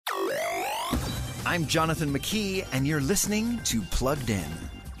I'm Jonathan McKee, and you're listening to Plugged In.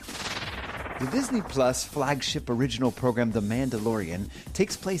 The Disney Plus flagship original program, The Mandalorian,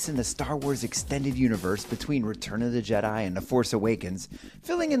 takes place in the Star Wars extended universe between Return of the Jedi and The Force Awakens,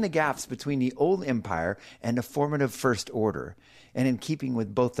 filling in the gaps between the old Empire and a formative First Order. And in keeping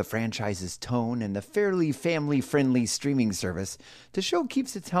with both the franchise's tone and the fairly family-friendly streaming service, the show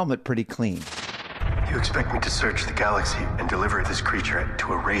keeps its helmet pretty clean. You expect me to search the galaxy and deliver this creature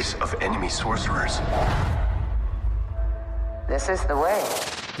to a race of enemy sorcerers? This is the way.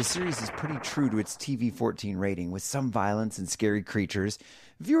 The series is pretty true to its TV-14 rating, with some violence and scary creatures.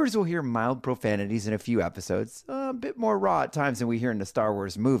 Viewers will hear mild profanities in a few episodes, a bit more raw at times than we hear in the Star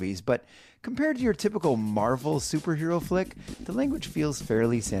Wars movies, but compared to your typical Marvel superhero flick, the language feels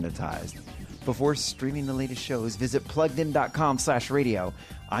fairly sanitized. Before streaming the latest shows, visit pluggedin.com/radio.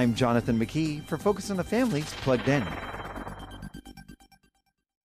 I'm Jonathan McKee for Focus on the Family's Plugged In.